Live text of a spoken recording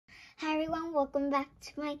everyone, welcome back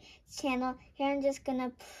to my channel. Here I'm just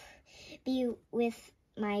gonna be with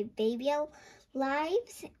my baby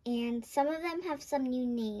lives, and some of them have some new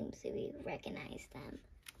names if you recognize them.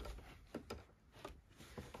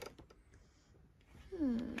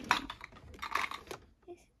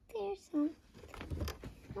 Is there some?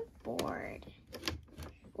 I'm bored.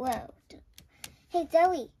 Whoa. Hey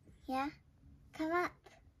Zoe, yeah? Come up.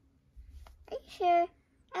 Are you sure?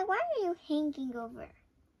 Why are you hanging over?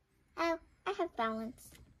 Oh, I have balance.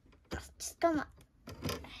 Just come up.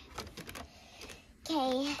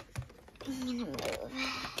 Okay, I'm gonna move.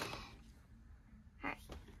 Alright,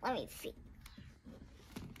 let me see.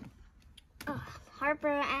 Oh, Harper,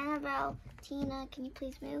 Annabelle, Tina, can you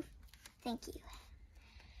please move? Thank you.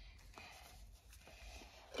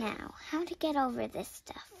 Now, how to get over this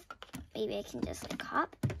stuff? Maybe I can just like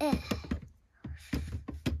hop. Ugh.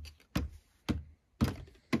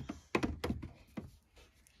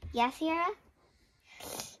 Yeah, Sierra?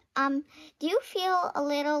 Do you feel a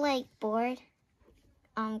little like bored?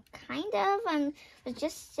 Kind of. I was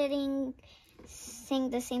just saying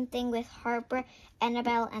the same thing with Harper,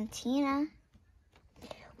 Annabelle, and Tina.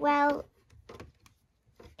 Well,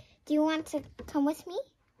 do you want to come with me?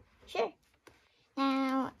 Sure.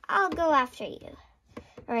 Now, I'll go after you.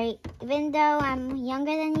 Alright, even though I'm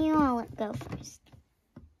younger than you, I'll go first.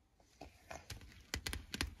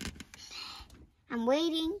 I'm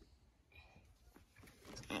waiting.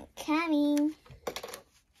 I'm coming.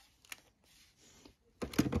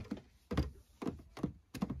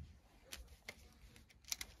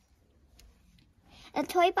 The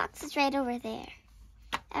toy box is right over there.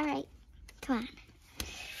 All right, come on.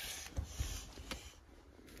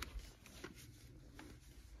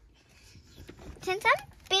 Since I'm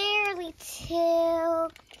barely two, I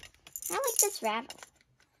like this rattle.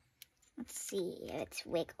 Let's see if it's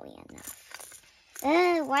wiggly enough.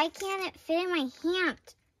 Why can't it fit in my hand?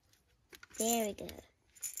 There we go.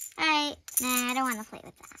 Alright, nah, I don't want to play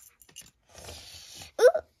with that.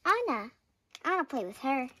 Ooh, Anna. I want to play with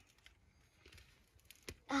her.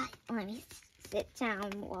 Let me sit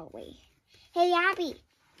down while we... Hey, Abby.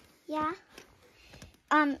 Yeah?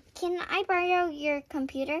 Can I borrow your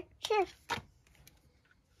computer? Sure.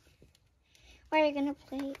 What are you gonna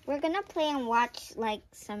play? We're gonna play and watch, like,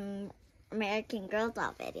 some American Girl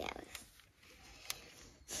doll videos.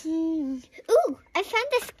 Ooh, I found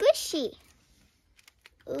a squishy.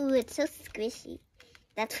 Ooh, it's so squishy.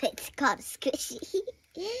 That's why it's called a squishy.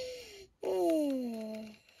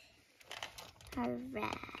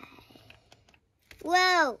 Alright.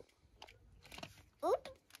 Whoa. Oop.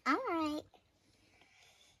 Alright.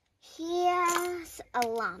 Here's a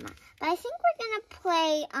llama. But I think we're gonna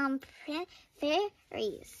play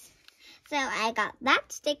fairies. So I got that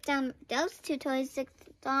sticked on, those two toys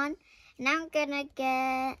sticked on. Now I'm gonna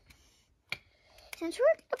get, since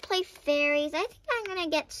we're gonna play fairies, I think I'm gonna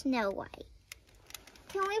get Snow White.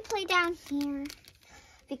 Can we play down here?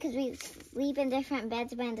 Because we sleep in different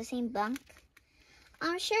beds but in the same bunk.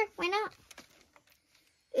 Sure, why not?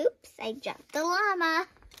 Oops, I jumped the llama.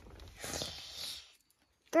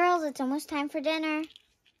 Girls, it's almost time for dinner.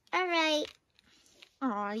 All right.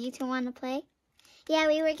 Aw, you two want to play? Yeah,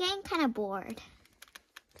 we were getting kind of bored.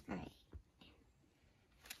 All right.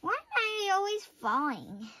 Why am I always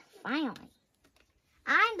falling? Finally.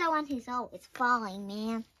 I'm the one who's always falling,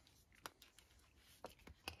 man.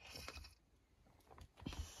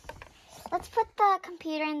 Let's put the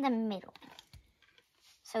computer in the middle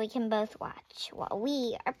so we can both watch while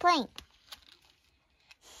we are playing.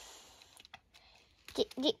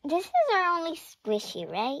 This is our only squishy,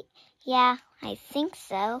 right? Yeah, I think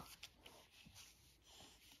so.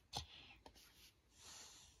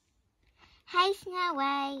 Hi, Snow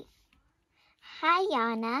White. Hi,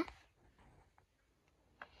 Anna.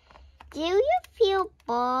 Do you feel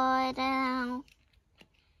bored? No,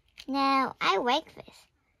 I like this.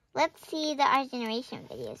 Let's see the Our Generation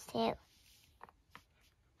videos, too.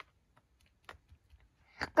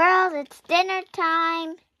 Girls, it's dinner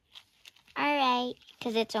time. All right,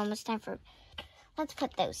 because it's almost time for... Let's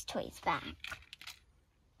put those toys back.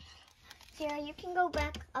 Sarah, you can go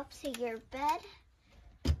back up to your bed.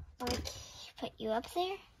 Or put you up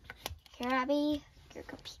there. Here, Abby, your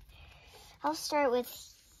computer. I'll start with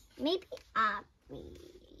maybe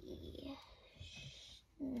Abby.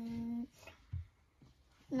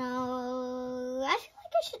 No, I feel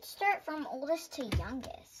like I should start from oldest to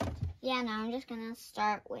youngest. Yeah, no, I'm just gonna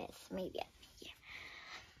start with maybe Abby. Yeah.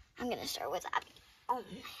 I'm gonna start with Abby. Oh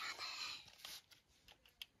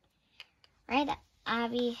man. Right,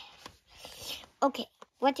 Abby. Okay,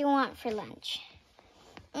 what do you want for lunch?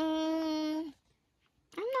 I'm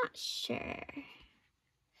not sure.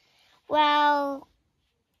 Well,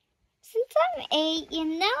 since I'm 8, you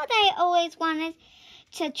know that I always wanted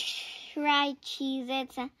to try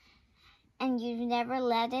Cheez-Its, and you've never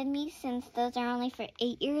letted me since those are only for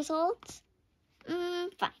 8 years old? Fine.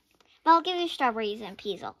 But I'll give you strawberries and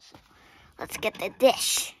peas also. Let's get the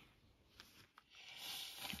dish.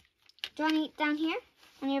 Do you want to eat down here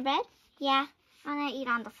on your bed? Yeah, I want to eat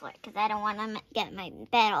on the floor because I don't want to get my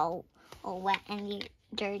bed all wet and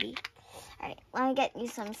dirty. All right, let me get you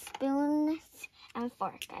some spoons and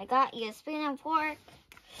fork. I got you a spoon and fork.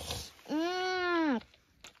 The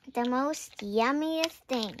most yummiest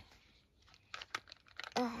thing.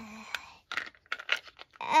 Oh,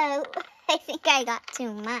 I think I got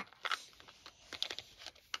too much.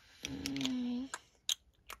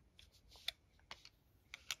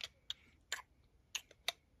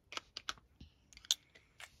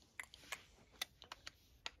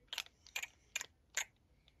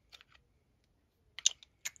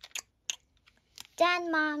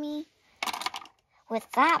 Done, Mommy. With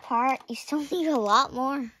that part, you still need a lot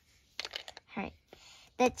more. All right,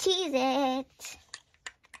 the Cheez-Its.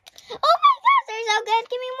 Oh my gosh, they're so good.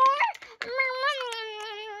 Give me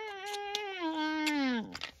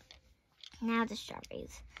more. Now the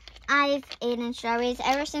strawberries. I've eaten strawberries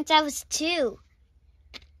ever since I was 2.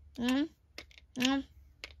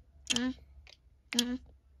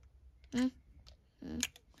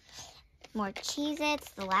 More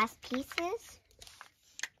Cheez-Its, the last pieces.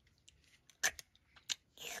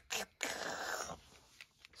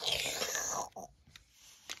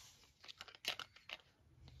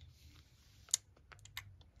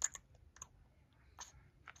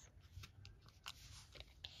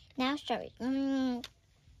 Now strawberries.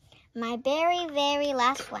 My very, very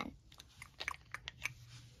last one.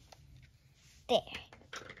 There.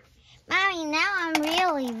 Mommy, now I'm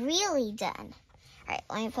really, really done. All right,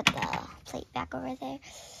 let me put the plate back over there.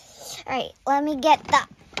 All right, let me get the,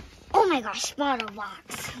 oh my gosh, bottle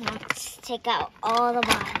box. Let's take out all the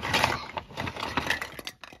bottles.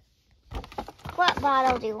 What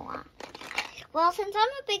bottle do you want? Well, since I'm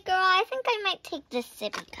a big girl, I think I might take this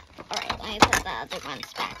sippy cup. All right, let me put the other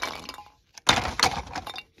ones back in.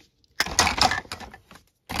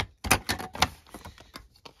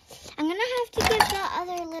 I'm going to have to give the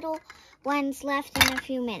other little ones left in a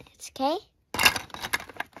few minutes, okay?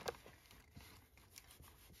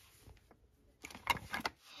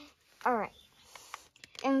 All right.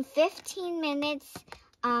 In 15 minutes,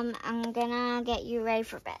 I'm going to get you ready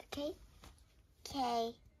for bed, okay?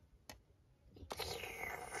 Okay.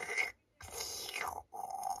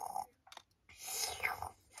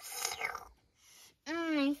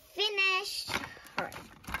 I'm finished. All right,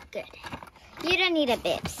 good. You don't need a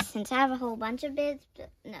bib, since I have a whole bunch of bibs,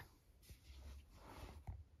 but no.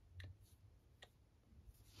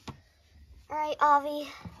 All right, Avi,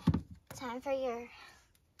 time for your...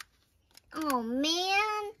 Oh, man,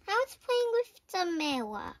 I was playing with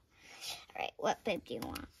Samela. All right, what bib do you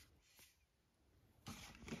want?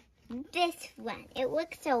 This one. It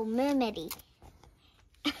looks so mermaidy.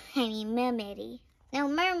 I mean, mermaidy. No,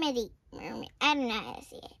 mermaidy. Mermaid. I don't know how to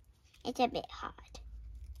say it. It's a bit hard.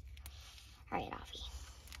 All right, Avi.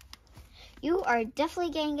 You are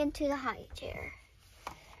definitely getting into the high chair.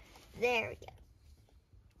 There we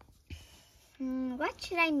go. What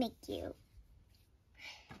should I make you?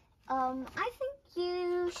 I think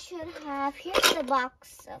you should have, here's the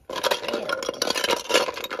box of Oreos.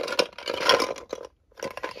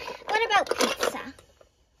 What about pizza?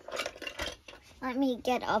 Let me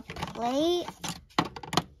get a plate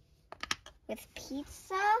with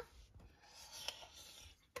pizza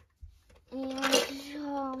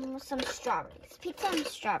and some strawberries. Pizza and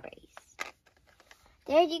strawberries.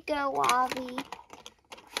 There you go, Avi.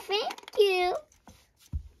 Thank you.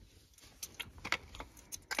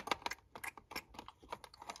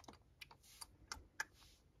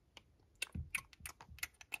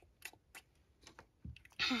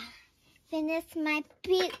 Finish my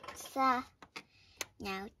pizza.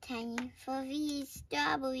 Now time for these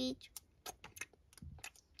strawberries.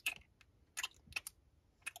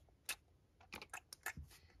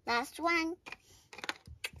 Last one.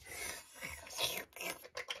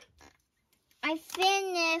 I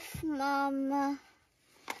finished, Mama.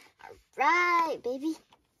 All right, baby.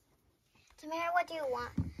 Tamara, what do you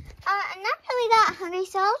want? I'm not really that hungry,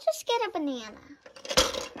 so I'll just get a banana.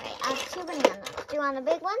 All right, I have 2 bananas. Do you want a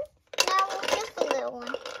big one? No, just a little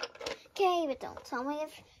one. Okay, but don't tell me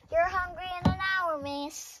if you're hungry in an hour,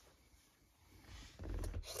 miss.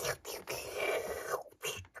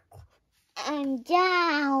 I'm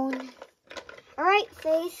down. All right,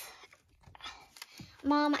 Faith.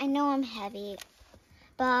 Mom, I know I'm heavy,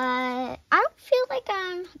 but I don't feel like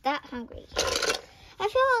I'm that hungry. I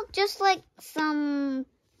feel just like some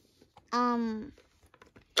onion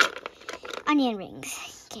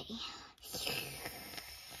rings. Okay.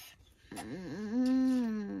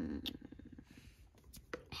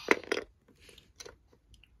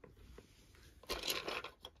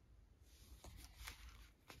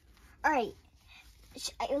 All right.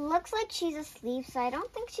 It looks like she's asleep, so I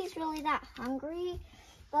don't think she's really that hungry.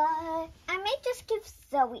 But I may just give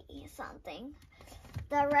Zoe something.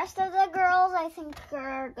 The rest of the girls, I think,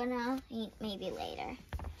 are gonna eat maybe later.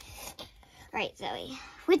 All right, Zoe.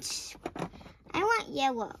 Which I want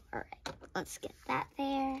yellow. All right, let's get that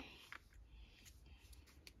there.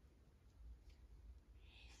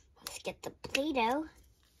 Let's get the Play-Doh.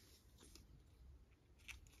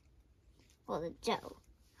 Well, the dough.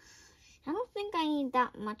 I don't think I need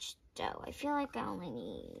that much dough. I feel like I only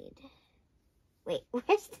need... Wait,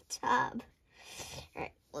 where's the tub? All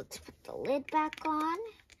right, let's put the lid back on.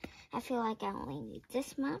 I feel like I only need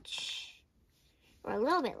this much. Or a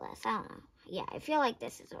little bit less, I don't know. Yeah, I feel like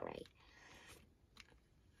this is all right.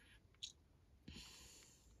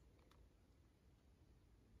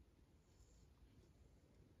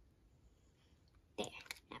 There.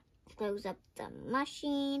 Now, close up the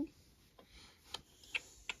machine.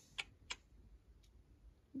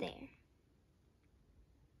 There.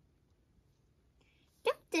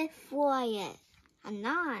 Don't destroy it. I'm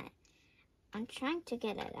not. I'm trying to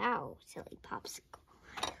get it out, silly popsicle.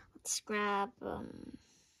 Let's grab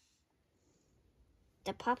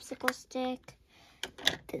the popsicle stick.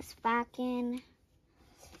 Put this back in.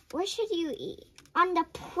 Where should you eat? On the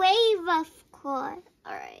play, of course.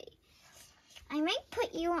 All right. I might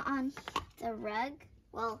put you on the rug.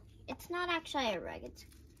 Well, it's not actually a rug.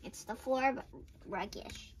 It's the floor, but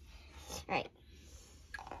ruggish. All right.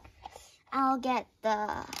 I'll get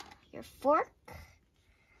your fork.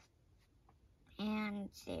 And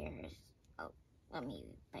there's, oh, let me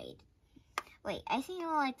bite. Wait, I think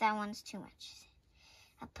I like that one's too much.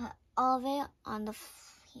 I'll put all of it on the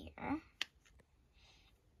here.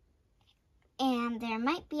 And there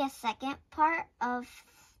might be a second part of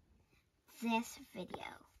this video.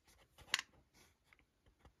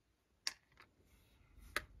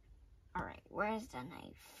 All right, where's the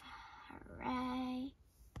knife? All right.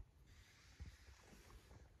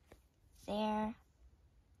 There.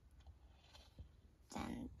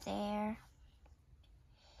 Then there.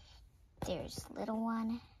 There's little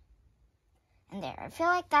one. And there. I feel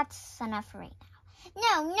like that's enough for right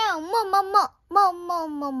now. No,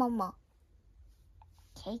 more.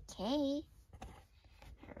 Okay.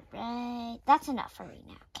 Alright. That's enough for right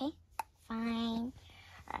now, okay? Fine.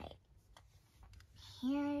 Alright.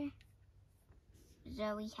 Here.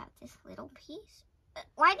 Zoe have this little piece.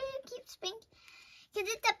 Why do you keep spinning? Because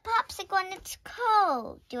it's a popsicle and it's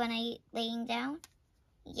cold. Do you want to eat laying down?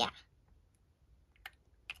 Yeah.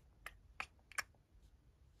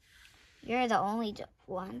 You're the only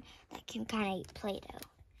one that can kind of eat Play-Doh.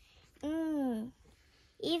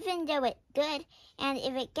 Even though it's good, and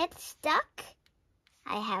if it gets stuck,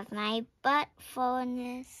 I have my butt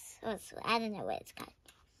fullness. Oh, so I don't know what it's called.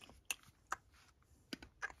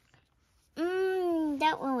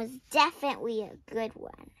 That one was definitely a good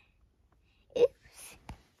one. Oops.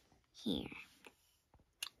 Here.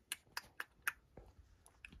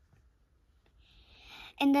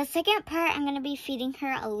 In the second part, I'm going to be feeding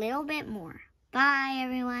her a little bit more. Bye,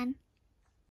 everyone.